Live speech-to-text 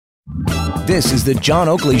This is the John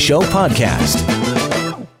Oakley Show podcast.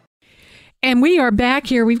 And we are back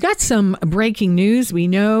here. We've got some breaking news. We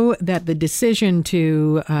know that the decision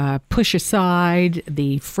to push aside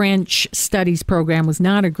the French studies program was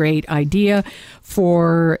not a great idea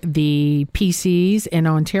for the PCs in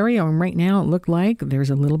Ontario. And right now it looked like there's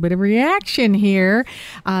a little bit of reaction here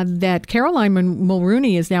that Caroline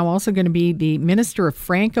Mulroney is now also going to be the Minister of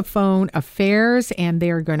Francophone Affairs, and they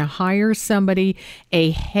are going to hire somebody, a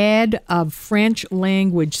head of French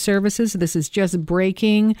language services. This is just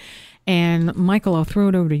breaking. And Michael, I'll throw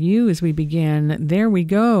it over to you as we begin. There we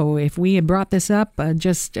go. If we had brought this up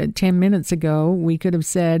just 10 minutes ago, we could have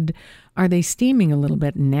said, are they steaming a little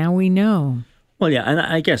bit? Now we know. Well, yeah, and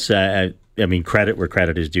I guess, credit where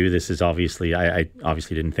credit is due. This is obviously, I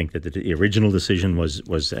obviously didn't think that the original decision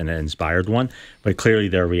was an inspired one, but clearly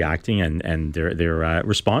they're reacting and they're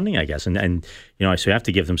responding, I guess. And so you have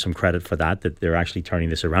to give them some credit for that they're actually turning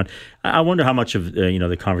this around. I wonder how much of,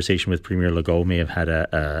 the conversation with Premier Legault may have had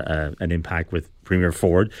an impact with Premier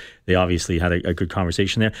Ford. They obviously had a good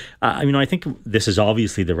conversation there. I think this is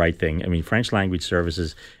obviously the right thing. I mean, French language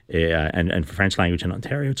services and for French language in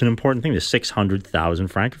Ontario, it's an important thing. There's 600,000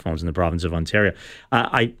 Francophones in the province of Ontario.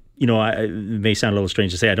 It may sound a little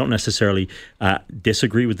strange to say, I don't necessarily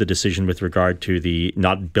disagree with the decision with regard to the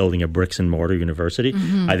not building a bricks and mortar university.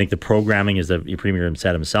 Mm-hmm. I think the programming, as the Premier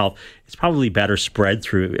said himself, it's probably better spread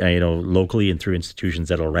through, locally and through institutions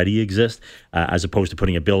that already exist, as opposed to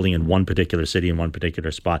putting a building in one particular city in one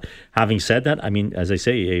particular spot. Having said that, as I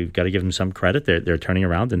say, you've got to give them some credit. They're turning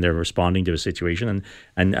around and they're responding to a situation,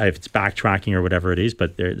 and if it's backtracking or whatever it is,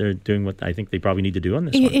 but they're doing what I think they probably need to do on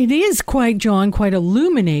this one. It is quite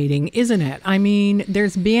illuminating, isn't it? I mean,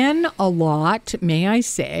 there's been a lot, may I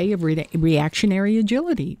say, of reactionary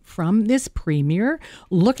agility from this Premier.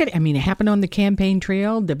 Look at it. It happened on the campaign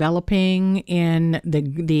trail, developing in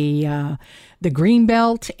the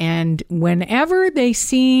Greenbelt, and whenever they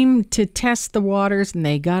seem to test the waters and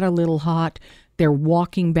they got a little hot, they're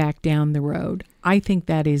walking back down the road. I think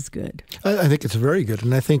that is good. I think it's very good.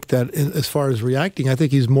 And I think that as far as reacting, I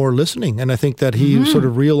think he's more listening. And I think that he sort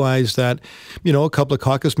of realized that, a couple of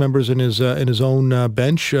caucus members in his own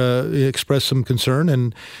bench expressed some concern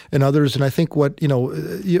and others. And I think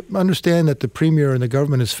you understand that the Premier and the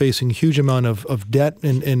government is facing a huge amount of debt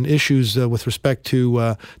and issues with respect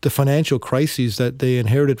to the financial crises that they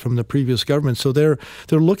inherited from the previous government. So they're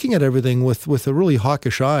looking at everything with a really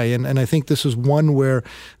hawkish eye. And I think this is one where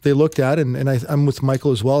they looked at, and I'm with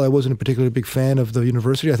Michael as well. I wasn't a particularly big fan of the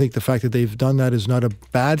university. I think the fact that they've done that is not a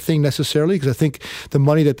bad thing necessarily, because I think the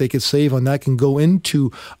money that they could save on that can go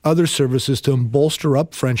into other services to bolster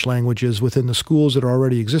up French languages within the schools that are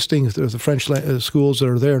already existing, the French schools that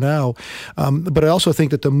are there now. But I also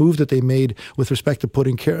think that the move that they made with respect to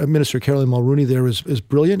putting Minister Caroline Mulroney there is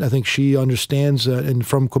brilliant. I think she understands, and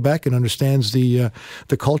from Quebec, and understands the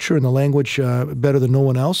culture and the language better than no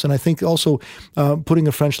one else. And I think also putting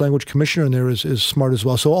a French language commissioner in there is smart as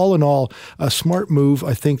well. So all in all, a smart move.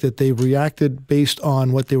 I think that they reacted based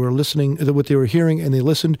on what they were hearing, and they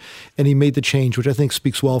listened, and he made the change, which I think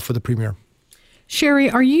speaks well for the Premier. Sherry,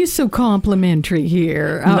 are you so complimentary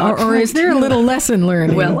here? Or is there a little lesson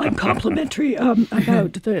learning? Well, I'm complimentary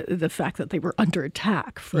about the fact that they were under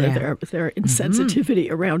attack for their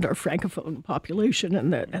insensitivity around our Francophone population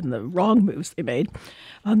and the wrong moves they made.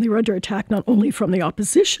 They were under attack not only from the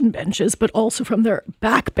opposition benches, but also from their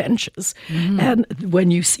back benches. Mm-hmm. And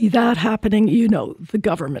when you see that happening, the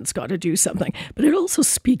government's got to do something. But it also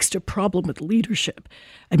speaks to a problem with leadership.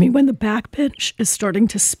 When the backbench is starting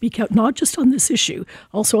to speak out, not just on this issue,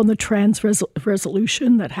 also on the trans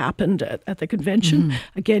resolution that happened at the convention.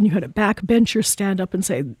 Mm-hmm. Again, you had a backbencher stand up and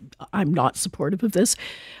say, I'm not supportive of this,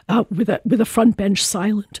 with a front bench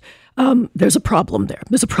silent. There's a problem there.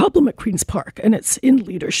 There's a problem at Queen's Park, and it's in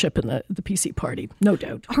leadership in the PC party, no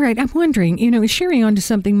doubt. All right, I'm wondering, is Sherry onto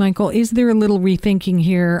something, Michael? Is there a little rethinking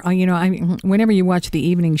here? Whenever you watch the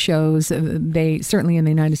evening shows, they, certainly in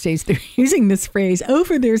the United States, they're using this phrase,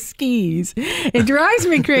 over their skis. It drives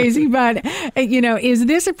me crazy, but, is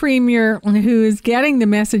this a Premier who is getting the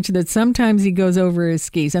message that sometimes he goes over his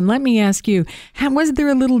skis? And let me ask you, was there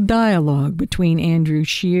a little dialogue between Andrew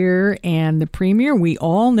Scheer and the Premier? We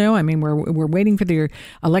all know, we're waiting for their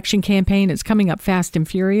election campaign. It's coming up fast and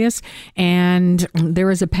furious. And there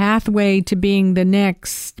is a pathway to being the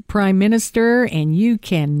next prime minister, and you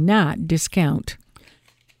cannot discount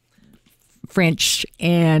French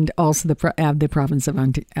and also the province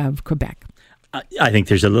of Quebec. I think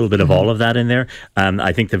there's a little bit of all of that in there.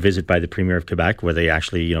 I think the visit by the Premier of Quebec, where they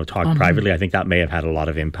actually, talked privately, I think that may have had a lot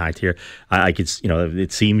of impact here. I could,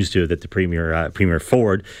 it seems to that the Premier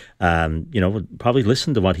Ford, would probably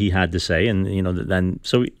listen to what he had to say, and then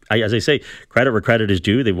as I say, credit where credit is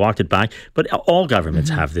due. They walked it back, but all governments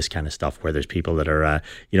have this kind of stuff where there's people that are,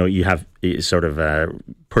 you have sort of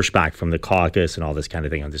pushback from the caucus and all this kind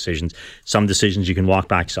of thing on decisions. Some decisions you can walk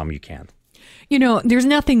back, some you can't. There's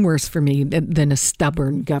nothing worse for me than a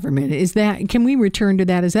stubborn government. Can we return to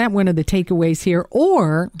that? Is that one of the takeaways here?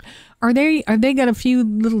 Or are they got a few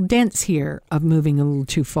little dents here of moving a little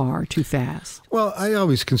too far, too fast? Well, I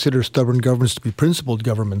always consider stubborn governments to be principled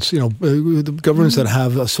governments. The governments that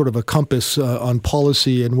have a sort of a compass on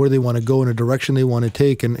policy and where they want to go and a direction they want to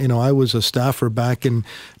take. And, I was a staffer back in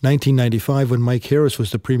 1995 when Mike Harris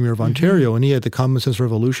was the Premier of Ontario, and he had the Common Sense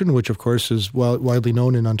Revolution, which, of course, is widely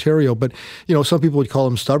known in Ontario. But, some people would call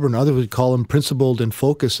him stubborn, others would call him principled and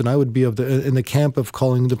focused, and I would be in the camp of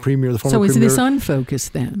calling the former Premier... So is this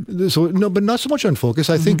unfocused then? So no, but not so much unfocused.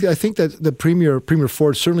 I think that the Premier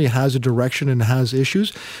Ford certainly has a direction and has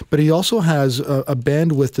issues, but he also has a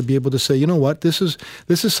bandwidth to be able to say, you know what, this is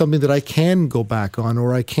something that I can go back on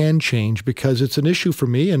or I can change because it's an issue for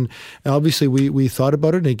me. And obviously we thought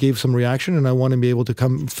about it and it gave some reaction, and I want to be able to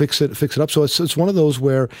come fix it up. So it's one of those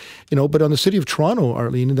where, but on the City of Toronto,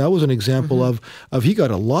 Arlene, that was an example of he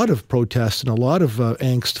got a lot of protests and a lot of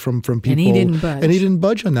angst from people, and he didn't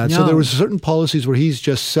budge on that. No. So there was certain policies where he's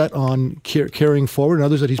just set on carrying forward, and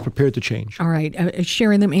others that he's prepared to change. All right.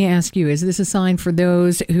 Sharon, let me ask you, is this a sign for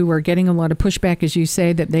those who are getting a lot of pushback, as you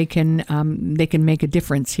say, that they can make a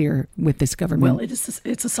difference here with this government? Well,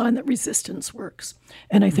 it's a sign that resistance works.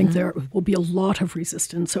 And I think there will be a lot of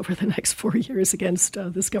resistance over the next 4 years against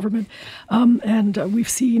this government. And we've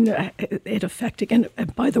seen it affecting,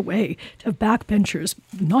 and by the way, to have backbenchers,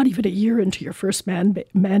 not even a year into your first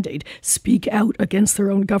mandate, speak out against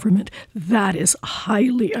their own government, that is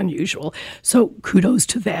highly unusual. So kudos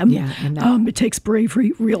to them. Yeah, it takes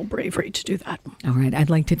bravery, real bravery, to do that. All right. I'd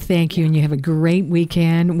like to thank you, and you have a great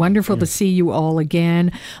weekend. Wonderful to see you all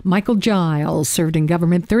again. Michael Giles served in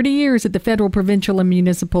government 30 years at the federal, provincial, and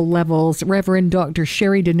municipal levels. Rev Dr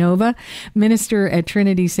Cheri DiNovo, minister at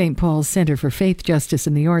Trinity St. Paul's Center for Faith, Justice,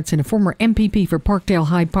 and the Arts, and a former MPP for Parkdale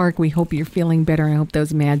High Park. We hope you're feeling better. I hope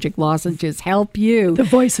those magic lozenges help you. The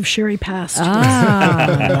voice of Cheri passed.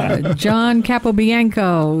 John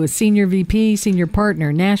Capobianco, Senior VP, Senior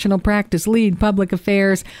Partner, National Practice Lead, Public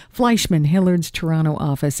Affairs, Fleishman-Hillard's Toronto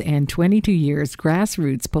office, and 22 years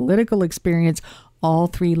grassroots political experience, all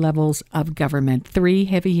 3 levels of government. 3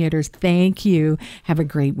 heavy hitters. Thank you. Have a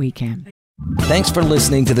great weekend. Thanks for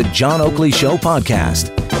listening to the John Oakley Show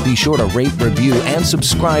podcast. Be sure to rate, review, and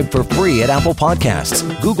subscribe for free at Apple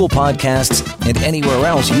Podcasts, Google Podcasts, and anywhere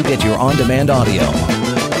else you get your on-demand audio.